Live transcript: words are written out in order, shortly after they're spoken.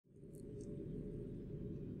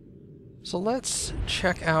So let's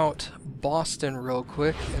check out Boston real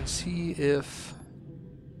quick and see if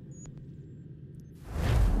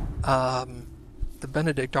the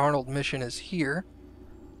Benedict Arnold mission is here.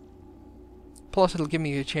 Plus it'll give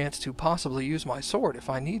me a chance to possibly use my sword if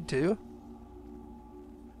I need to.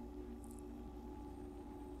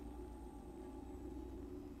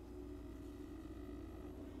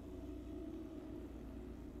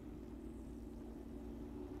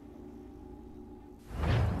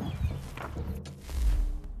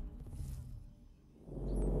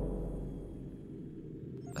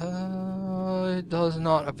 It does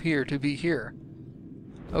not appear to be here.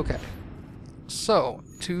 Okay. So,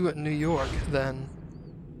 to New York, then.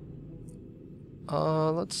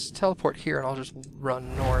 Let's teleport here, and I'll just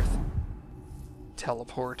run north.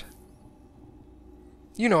 Teleport.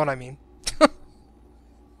 You know what I mean.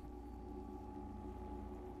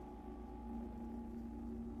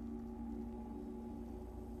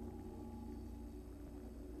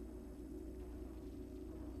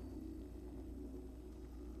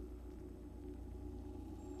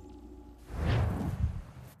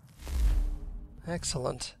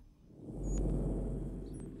 Excellent.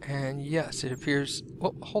 And yes, it appears...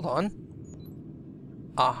 Oh, hold on.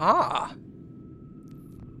 Aha!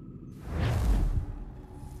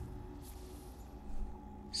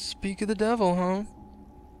 Speak of the devil, huh?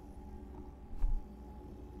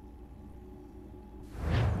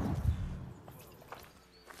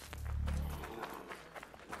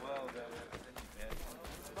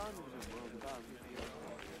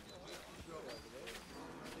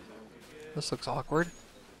 This looks awkward.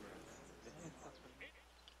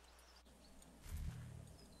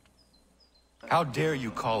 How dare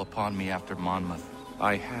you call upon me after Monmouth?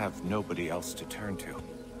 I have nobody else to turn to.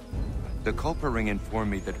 The Culper Ring informed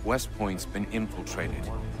me that Westpoint's been infiltrated.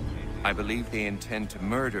 I believe they intend to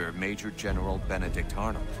murder Major General Benedict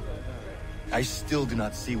Arnold. I still do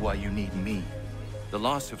not see why you need me. The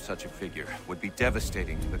loss of such a figure would be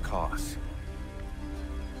devastating to the cause.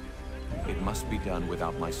 It must be done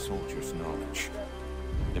without my soldiers' knowledge.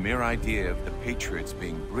 The mere idea of the Patriots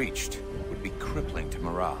being breached would be crippling to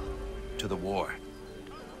morale, to the war.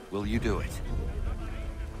 Will you do it?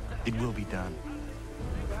 It will be done.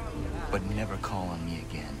 But never call on me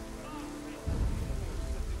again.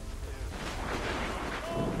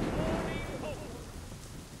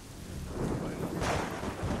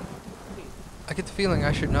 I get the feeling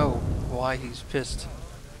I should know why he's pissed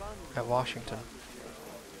at Washington.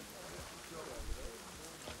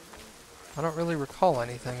 I don't really recall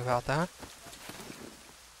anything about that.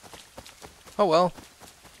 Oh well.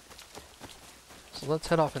 So let's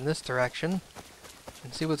head off in this direction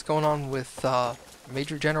and see what's going on with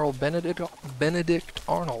Major General Benedict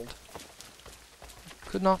Arnold.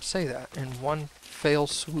 Could not say that in one fell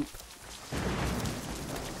swoop.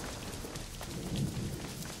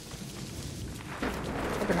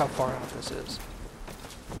 Wonder how far out this is.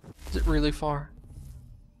 Is it really far?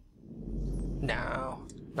 No,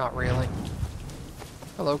 not really.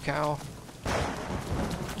 Hello, cow.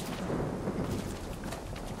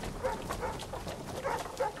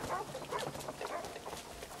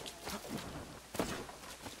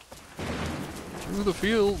 Through the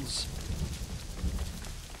fields.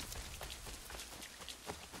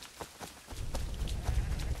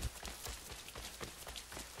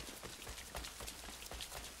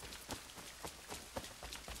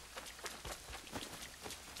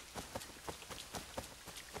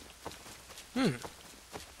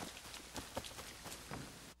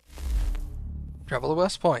 Travel to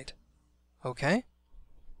Westpoint. Okay.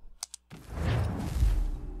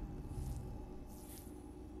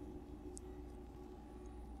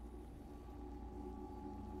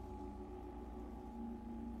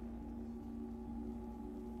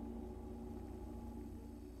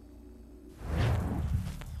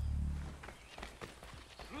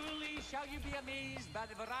 Truly shall you be amazed by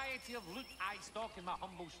the variety of loot I stock in my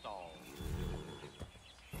humble stall.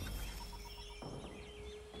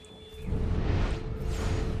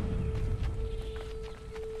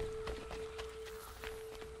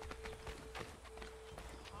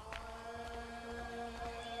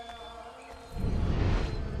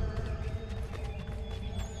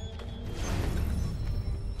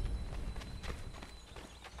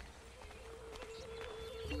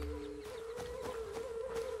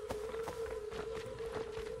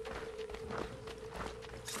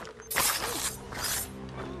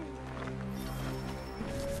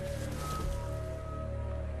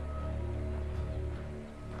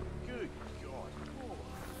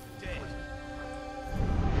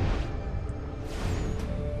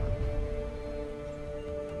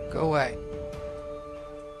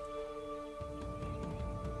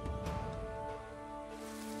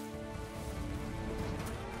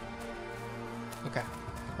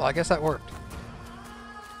 Well, I guess that worked.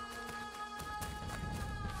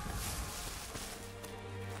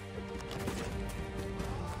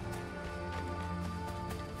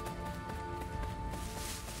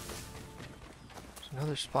 There's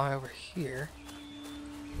another spy over here.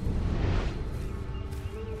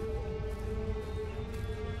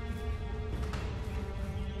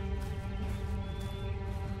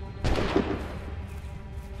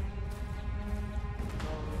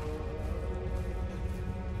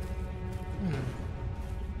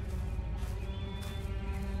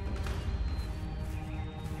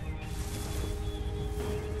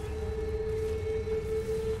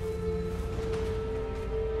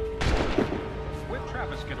 Where'd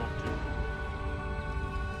Travis get off to?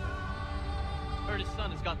 Heard his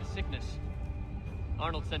son has got the sickness.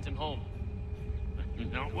 Arnold sent him home.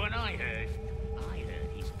 Not what I heard. I heard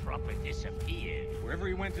he's proper disappeared. Wherever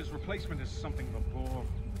he went, his replacement is something of a bore.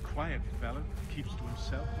 Quiet fella, keeps to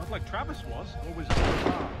himself. Not like Travis was, always on the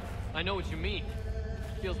bar. I know what you mean.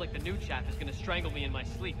 Feels like the new chap is gonna strangle me in my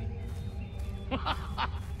sleep.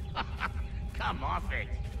 Come off it.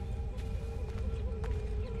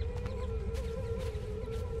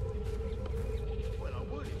 Well, I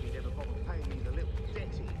would if he'd ever bothered paying me the little debt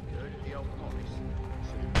he incurred at the old Morris.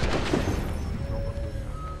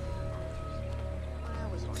 How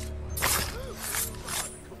was I supposed to?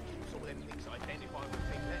 Couldn't use all them things identified with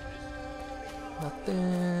big letters.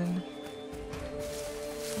 Nothing.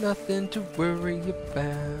 Nothing to worry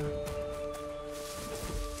about.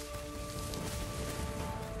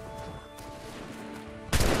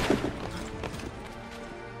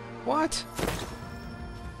 What?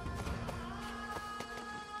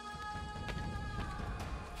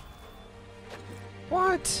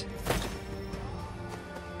 What?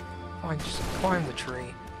 Fine, just climb the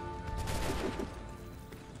tree.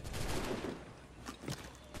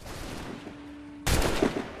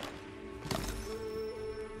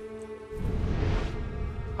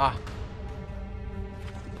 Ah.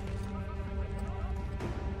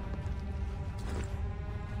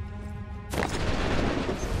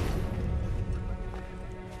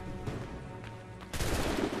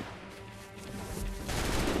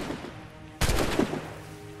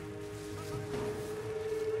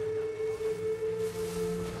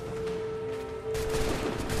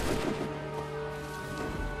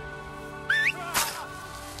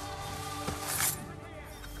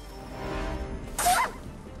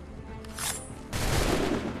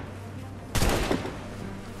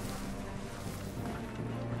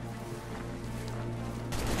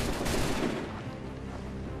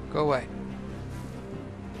 Go away.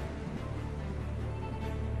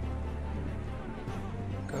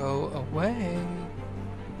 Go away.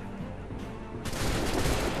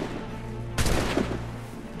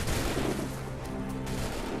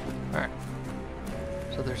 Alright.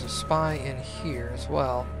 So there's a spy in here as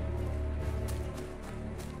well.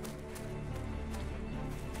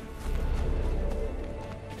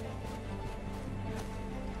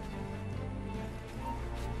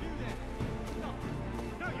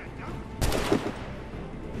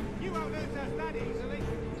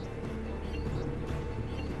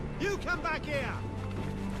 You come back here!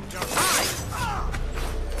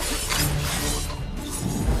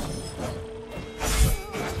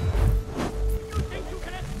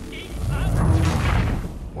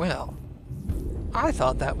 Well, I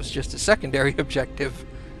thought that was just a secondary objective.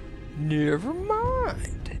 Never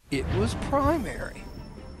mind. It was primary.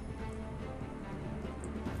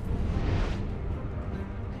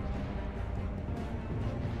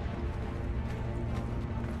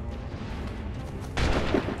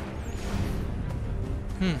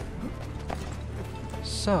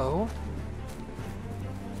 So,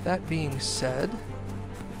 that being said,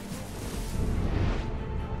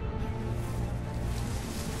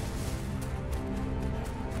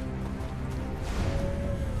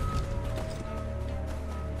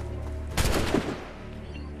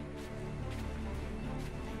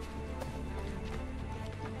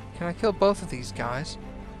 can I kill both of these guys?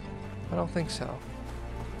 I don't think so.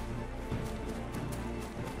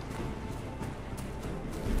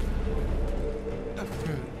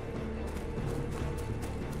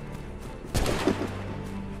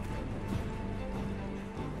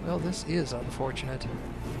 Well, this is unfortunate.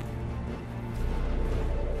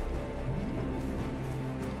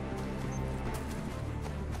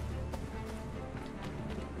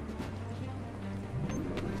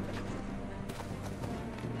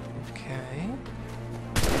 Okay.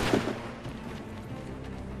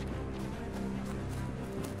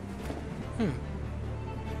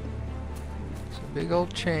 It's a big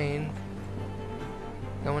old chain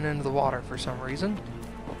going into the water for some reason.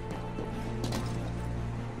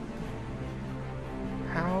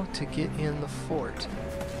 to get in the fort?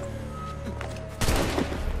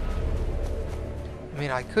 I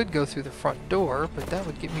mean, I could go through the front door, but that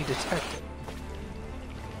would get me detected.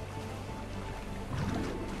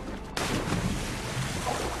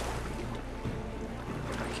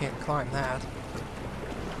 I can't climb that.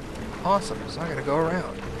 Awesome, so I gotta go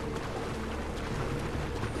around.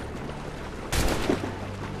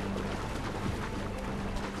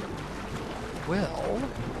 Well,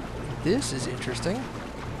 this is interesting.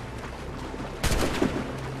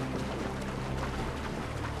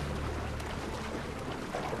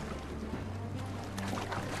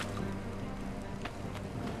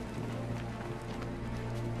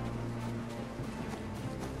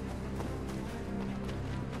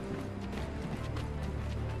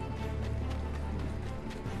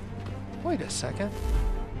 Wait a second.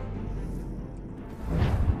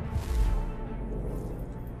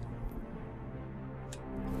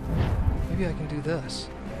 Maybe I can do this.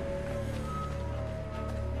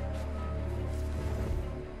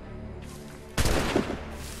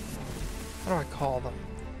 How do I call them?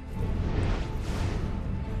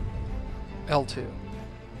 L2.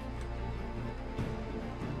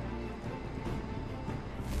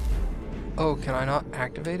 Oh, can I not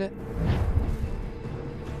activate it?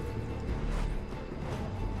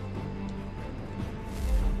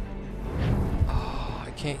 Oh, I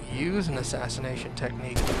can't use an assassination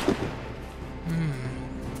technique.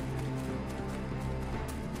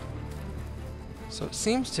 So it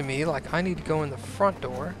seems to me like I need to go in the front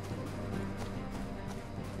door.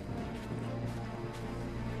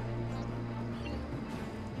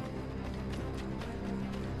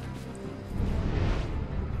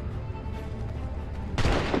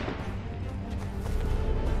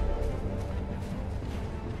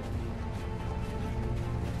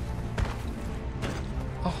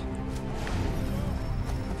 Oh,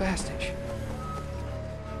 Bastage.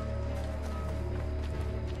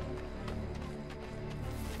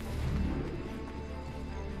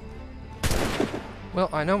 Well,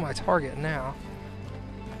 I know my target now.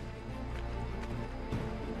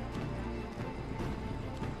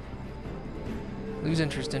 Lose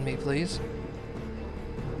interest in me, please.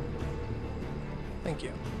 Thank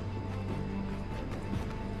you.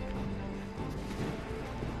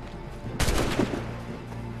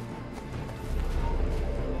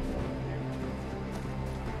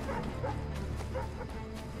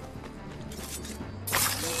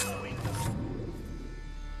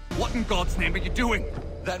 What in God's name are you doing?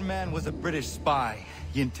 That man was a British spy.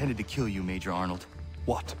 He intended to kill you, Major Arnold.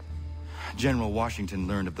 What? General Washington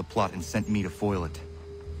learned of the plot and sent me to foil it.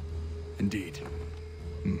 Indeed.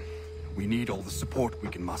 We need all the support we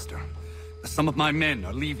can muster. Some of my men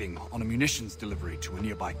are leaving on a munitions delivery to a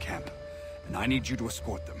nearby camp, and I need you to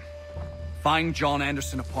escort them. Find John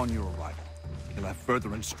Anderson upon your arrival. He'll have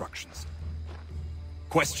further instructions.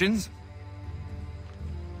 Questions?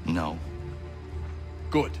 No.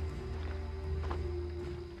 Good.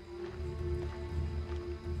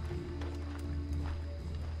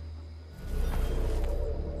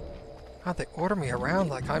 God, they order me around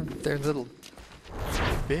like I'm their little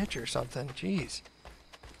bitch or something. Jeez.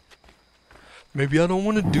 Maybe I don't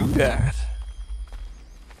want to do that.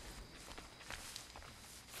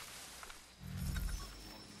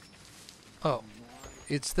 Oh,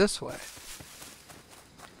 it's this way.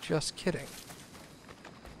 Just kidding.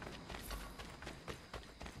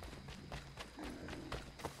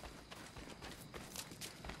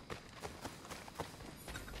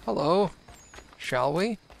 Hello. Shall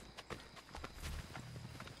we?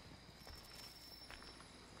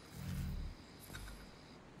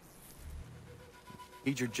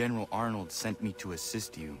 Major General Arnold sent me to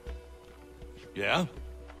assist you. Yeah?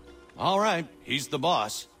 All right, he's the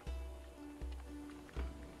boss.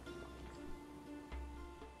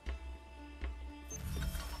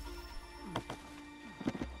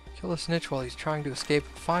 Kill a snitch while he's trying to escape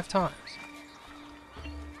 5 times.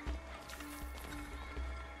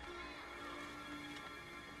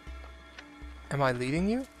 Am I leading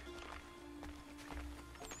you?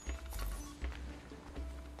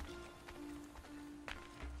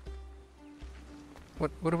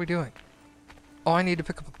 What are we doing? Oh, I need to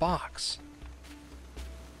pick up a box.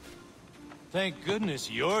 Thank goodness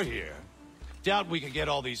you're here. Doubt we could get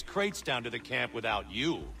all these crates down to the camp without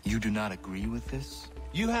you. You do not agree with this?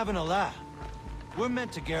 You haven't a laugh. We're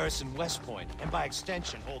meant to garrison Westpoint, and by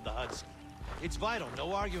extension, hold the Hudson. It's vital,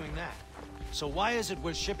 no arguing that. So why is it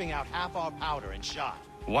we're shipping out half our powder and shot?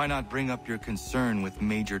 Why not bring up your concern with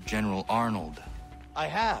Major General Arnold? I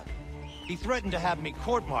have. He threatened to have me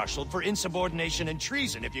court-martialed for insubordination and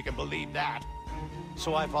treason, if you can believe that.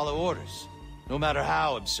 So I follow orders, no matter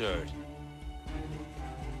how absurd.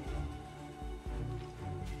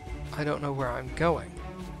 I don't know where I'm going.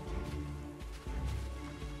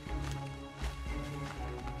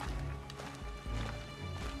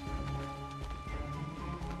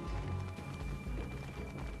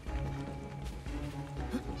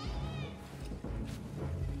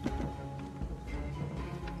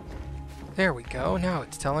 There we go, now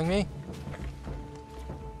it's telling me.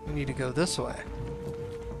 We need to go this way.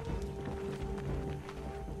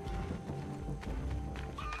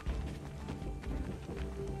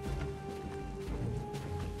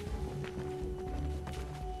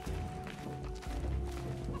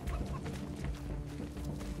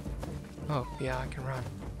 Oh, yeah, I can run.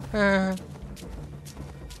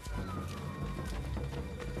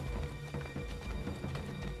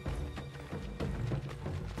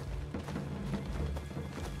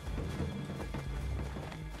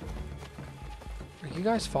 Are you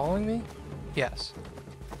guys following me? Yes.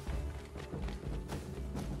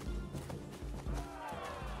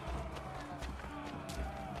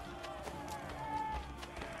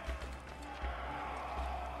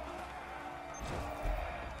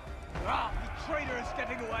 Ah, the traitor is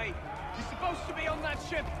getting away. He's supposed to be on that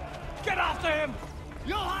ship. Get after him!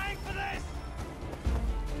 You'll hang for this!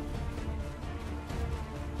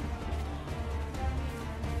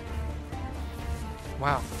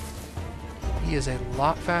 Wow. He is a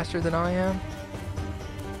lot faster than I am.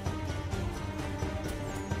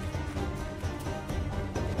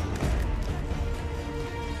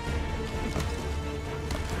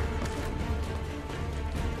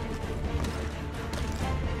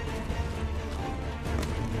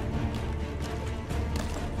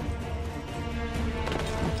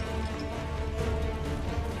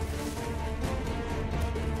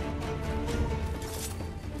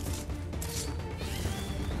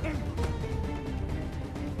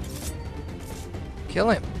 Kill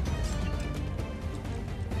him.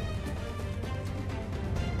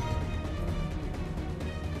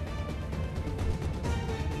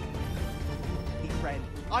 Hey, friend,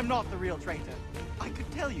 I'm not the real traitor. I could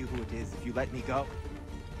tell you who it is if you let me go.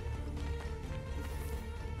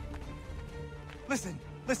 Listen,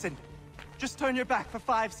 listen. Just turn your back for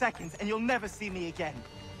 5 seconds and you'll never see me again.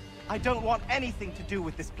 I don't want anything to do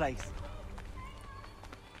with this place.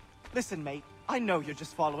 Listen, mate. I know you're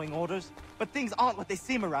just following orders, but things aren't what they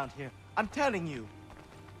seem around here. I'm telling you.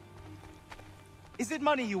 Is it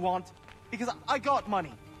money you want? Because I got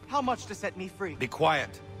money. How much to set me free? Be quiet.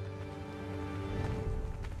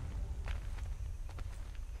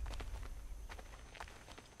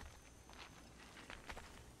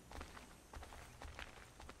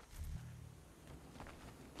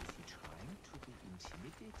 Is he trying to be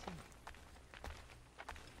intimidating?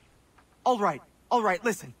 All right,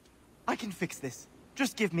 listen. I can fix this.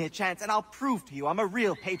 Just give me a chance and I'll prove to you I'm a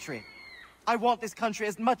real patriot. I want this country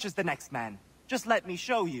as much as the next man. Just let me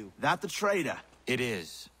show you. That the traitor? It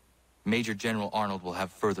is. Major General Arnold will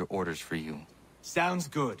have further orders for you. Sounds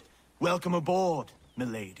good. Welcome aboard,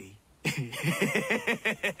 milady.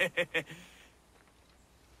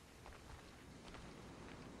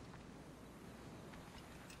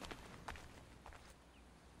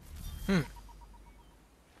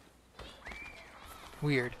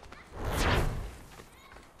 Weird.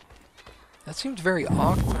 That seemed very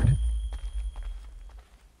awkward.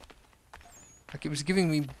 Like it was giving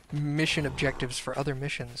me mission objectives for other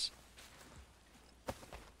missions.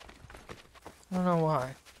 I don't know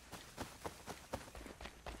why.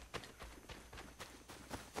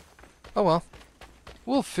 Oh well.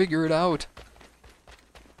 We'll figure it out.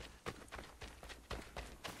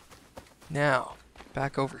 Now,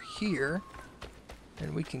 back over here,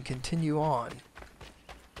 and we can continue on.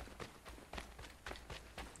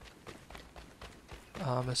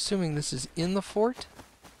 I'm assuming this is in the fort.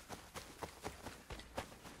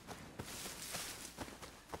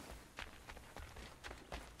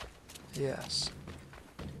 Yes.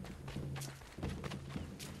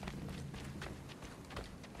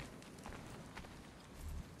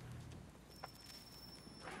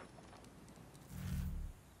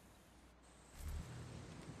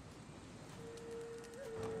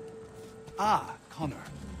 Ah, Connor.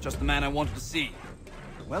 Just the man I wanted to see.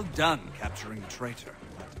 Well done capturing the traitor.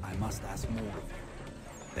 I must ask more of you.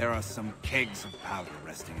 There are some kegs of powder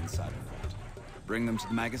resting inside the fort. Bring them to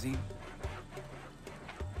the magazine.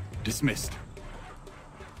 Dismissed.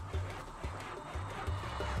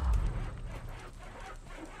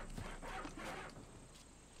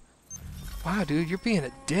 Wow, dude, you're being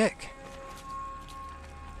a dick.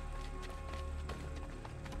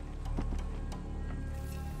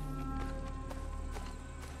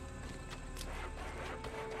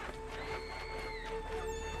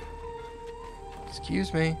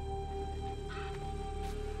 Excuse me.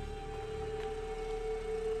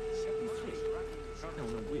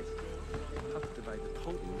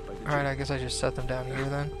 Alright, I guess I just set them down here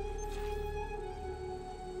then.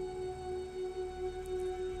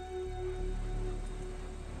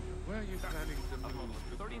 Where are you planning to move?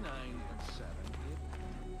 39 and 7.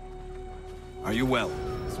 Are you well?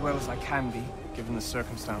 As well as I can be, given the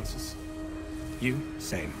circumstances. You?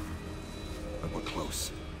 Same. But we're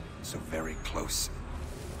close. So very close.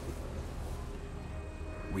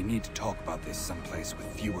 We need to talk about this someplace with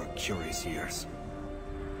fewer curious ears.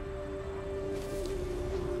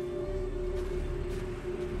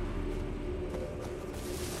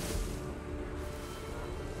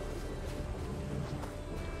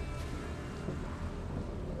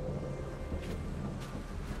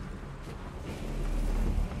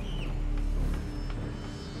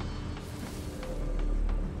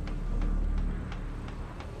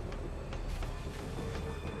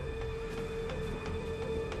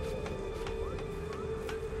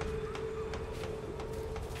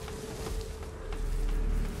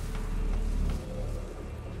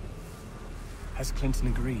 Has Clinton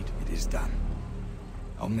agreed? It is done.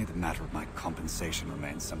 Only the matter of my compensation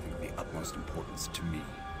remains something of the utmost importance to me.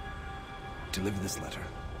 Deliver this letter.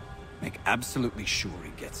 Make absolutely sure he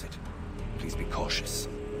gets it. Please be cautious.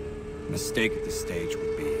 A mistake at this stage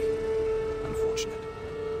would be unfortunate.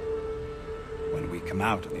 When we come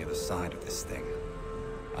out on the other side of this thing,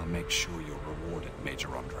 I'll make sure you're rewarded,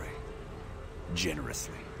 Major Andre.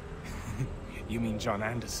 Generously. You mean John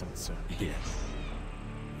Anderson, sir? Yes.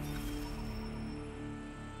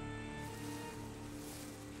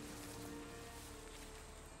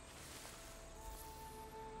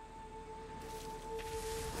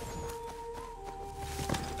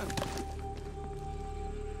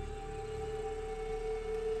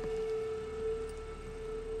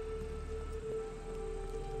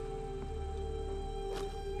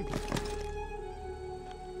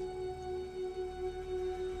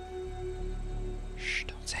 Shh,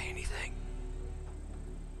 don't say anything.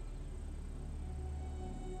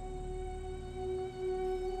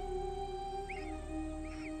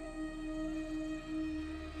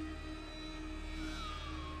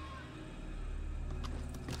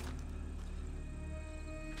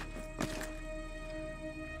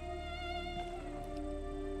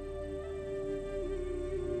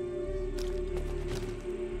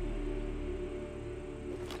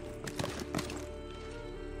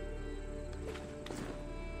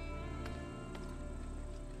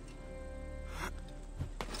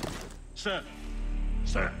 Sir.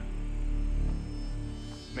 Sir.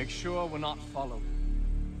 Make sure we're not followed.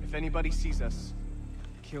 If anybody sees us,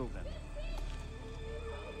 kill them.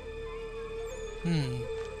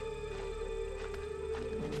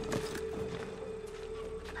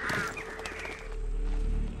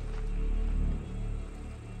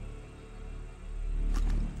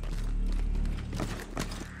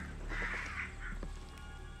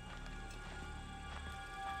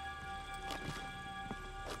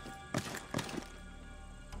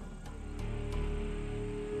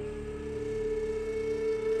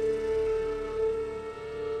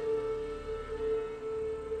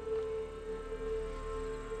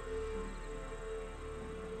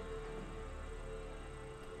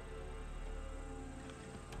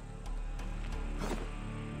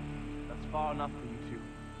 Far enough for you two.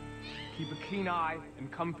 Keep a keen eye and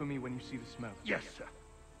come for me when you see the smoke. Yes, sir.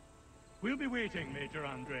 We'll be waiting, Major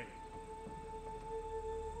Andre.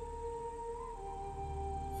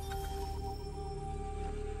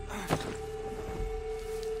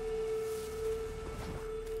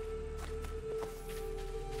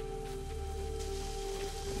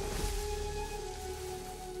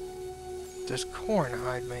 Does corn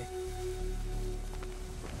hide me?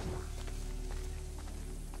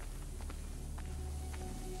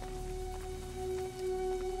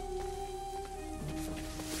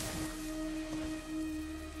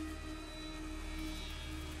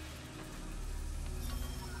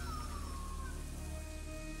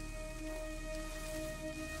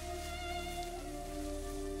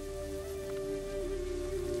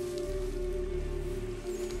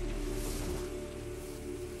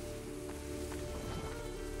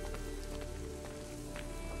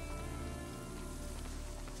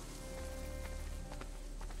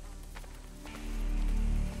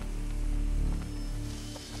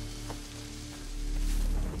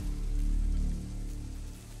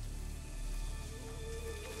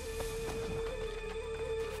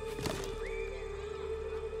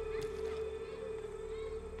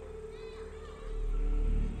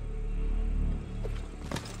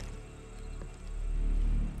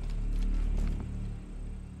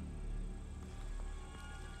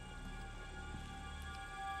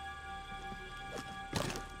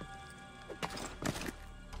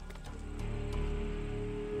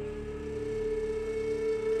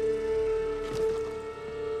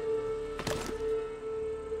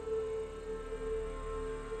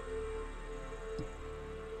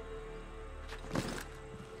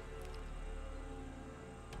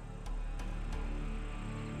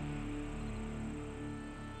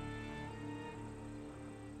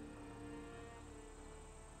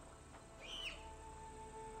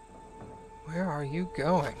 Where are you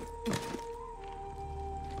going?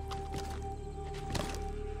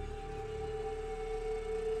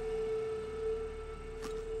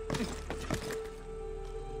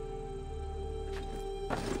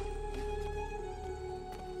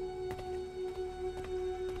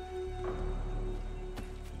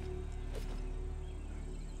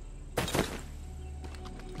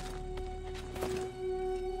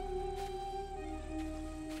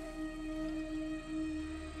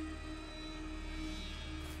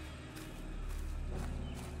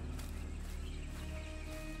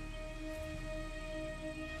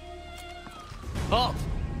 Halt!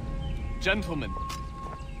 Gentlemen,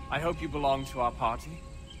 I hope you belong to our party.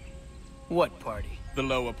 What party? The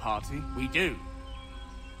lower party. We do.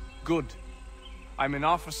 Good. I'm an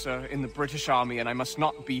officer in the British Army and I must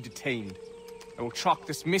not be detained. I will chalk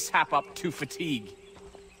this mishap up to fatigue.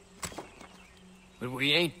 But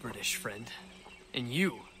we ain't British, friend. And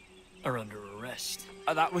you are under arrest.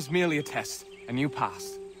 That was merely a test, and you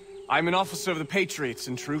passed. I'm an officer of the Patriots,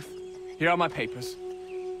 in truth. Here are my papers.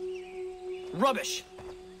 Rubbish!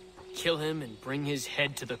 Kill him and bring his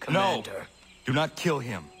head to the commander. No! Do not kill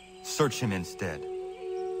him. Search him instead.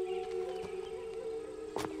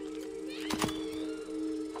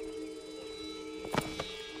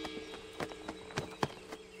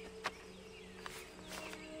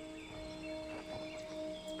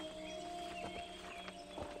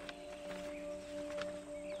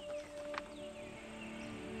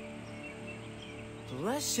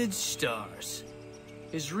 Blessed stars.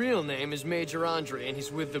 His real name is Major Andre, and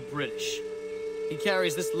he's with the British. He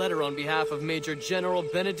carries this letter on behalf of Major General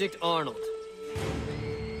Benedict Arnold.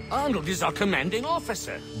 Arnold is our commanding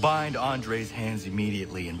officer. Bind Andre's hands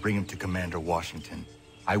immediately and bring him to Commander Washington.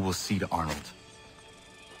 I will see to Arnold.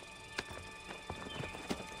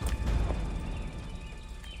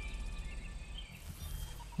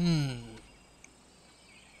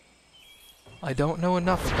 I don't know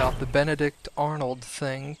enough about the Benedict Arnold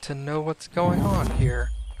thing to know what's going on here.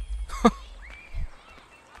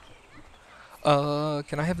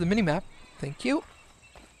 Can I have the mini-map? Thank you.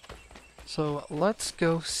 So let's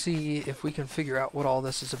go see if we can figure out what all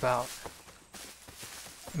this is about.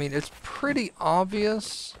 I mean, it's pretty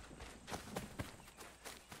obvious,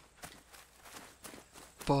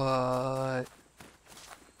 but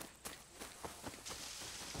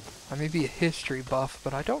I may be a history buff,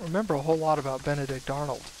 but I don't remember a whole lot about Benedict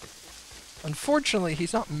Arnold. Unfortunately,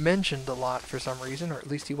 he's not mentioned a lot for some reason, or at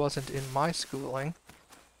least he wasn't in my schooling.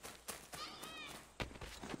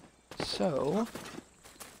 So,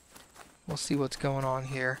 we'll see what's going on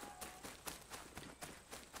here.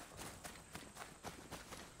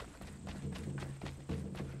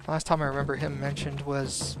 Last time I remember him mentioned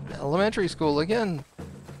was elementary school again,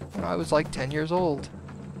 when I was like 10 years old.